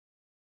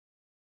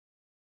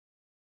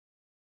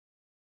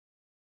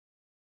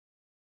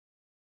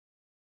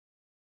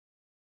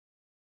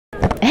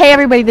Hey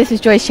everybody, this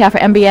is Joyce Schaffer,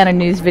 MBN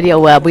News Video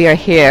Web. We are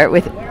here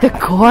with the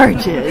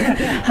gorgeous.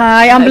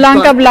 Hi, I'm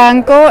Blanca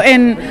Blanco,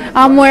 and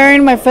I'm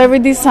wearing my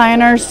favorite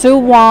designer, Sue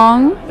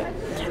Wong.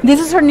 This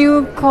is her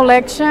new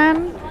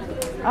collection.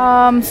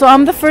 So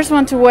I'm the first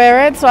one to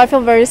wear it, so I feel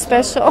very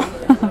special.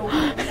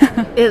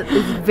 It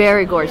is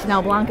very gorgeous.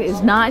 Now, Blanca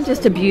is not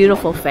just a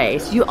beautiful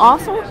face. You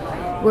also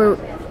were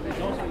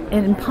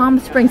in Palm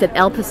Springs at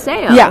El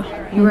Paseo. Yeah.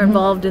 You were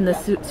involved in the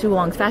Sue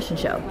Wong's fashion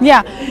show.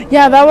 Yeah,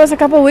 that was a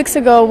couple of weeks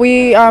ago.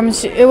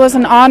 It was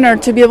an honor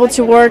to be able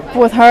to work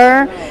with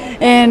her,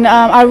 and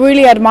I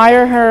really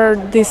admire her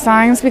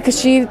designs because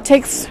she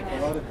takes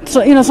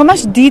so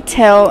much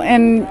detail,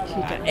 and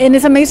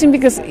it's amazing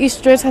because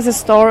each dress has a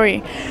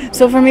story.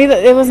 So for me,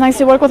 it was nice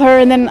to work with her,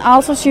 and then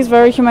also she's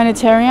very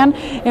humanitarian,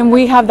 and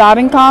we have that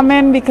in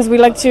common because we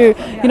like to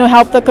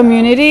help the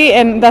community,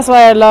 and that's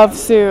why I love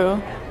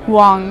Sue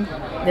Wong.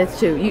 That's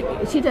true.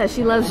 She does.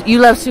 You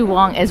love Sue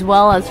Wong as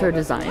well as her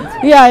designs.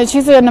 Yeah,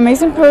 she's an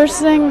amazing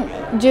person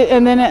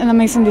and then an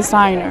amazing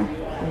designer.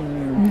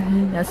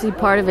 Now, see,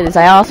 part of it is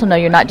I also know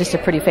you're not just a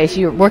pretty face.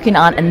 You're working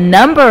on a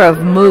number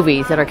of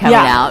movies that are coming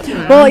out.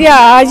 Well, yeah,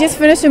 I just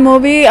finished a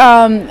movie,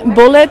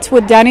 Bullet,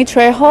 with Danny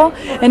Trejo,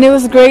 and it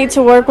was great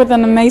to work with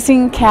an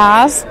amazing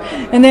cast.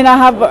 And then I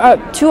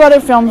have 2 other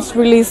films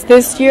released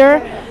this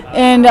year,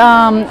 and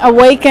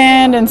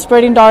Awakened and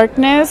Spreading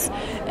Darkness.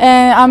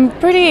 And I'm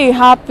pretty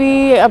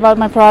happy about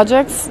my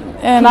projects.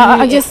 And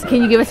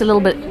can you give us a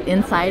little bit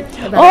insight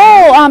about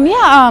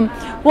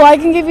well, I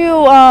can give you,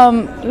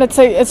 let's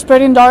say,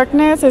 Spreading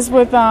Darkness is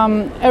with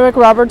Eric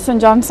Roberts and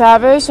John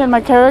Savage, and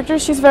my character,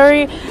 she's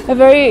a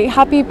very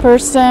happy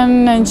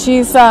person, and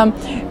she's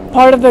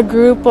part of the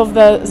group of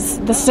the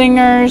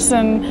singers,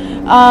 and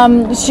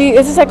it's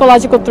a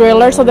psychological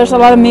thriller, so there's a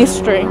lot of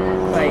mystery.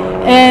 Right.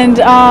 And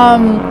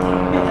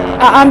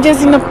I'm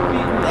just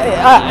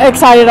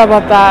excited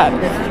about that.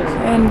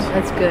 And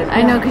that's good.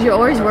 I know, because you're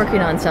always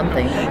working on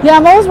something. Yeah,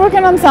 I'm always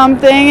working on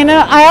something, and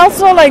I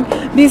also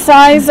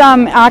besides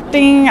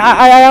acting,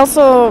 I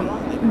also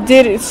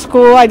did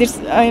school. I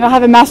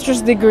have a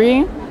master's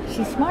degree.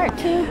 She's smart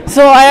too.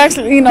 So I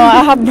actually,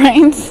 I have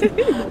brains,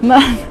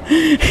 but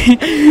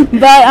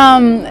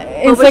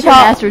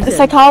in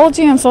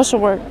psychology and social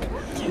work.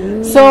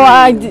 So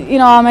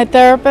I'm a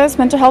therapist,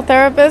 mental health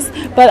therapist,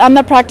 but I'm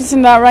not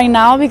practicing that right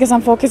now because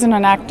I'm focusing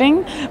on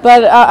acting.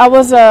 But it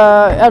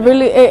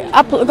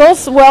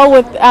goes well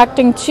with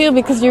acting too,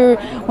 because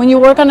when you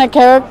work on a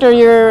character,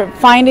 you're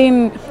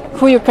finding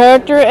who your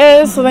character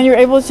is, so then you're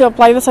able to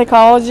apply the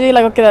psychology,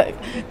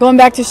 going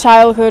back to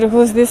childhood,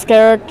 who's this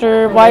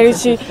character, why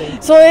is she?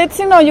 So it's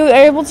you're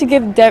able to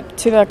give depth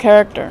to the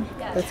character.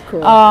 That's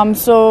cool. I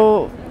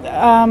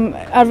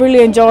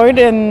really enjoyed,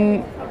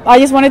 and I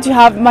just wanted to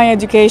have my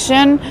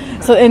education,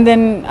 and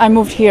then I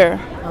moved here.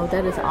 Oh,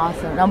 that is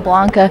awesome. Now,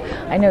 Blanca,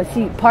 I know,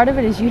 see, part of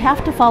it is you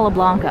have to follow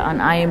Blanca on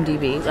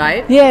IMDb,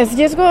 right? Yes,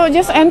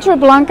 just enter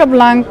Blanca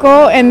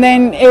Blanco, and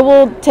then it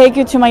will take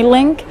you to my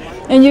link,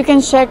 and you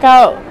can check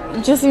out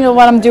just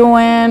what I'm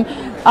doing,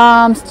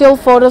 still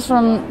photos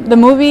from the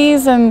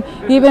movies, and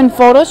even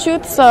photo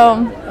shoots.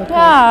 So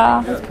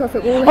yeah, that's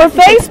perfect. Or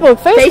Facebook.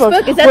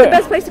 Facebook, is that the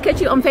best place to catch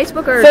you, on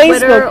Facebook or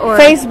Twitter? Or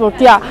Facebook,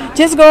 yeah.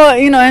 Just go,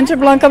 enter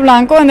Blanca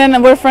Blanco, and then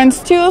we're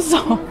friends too.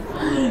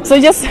 So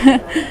just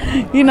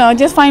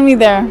just find me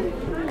there.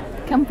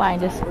 Come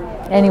find us.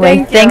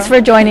 Anyway, thanks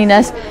for joining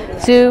us,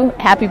 Sue.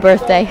 Happy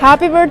birthday.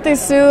 Happy birthday,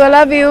 Sue. I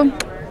love you.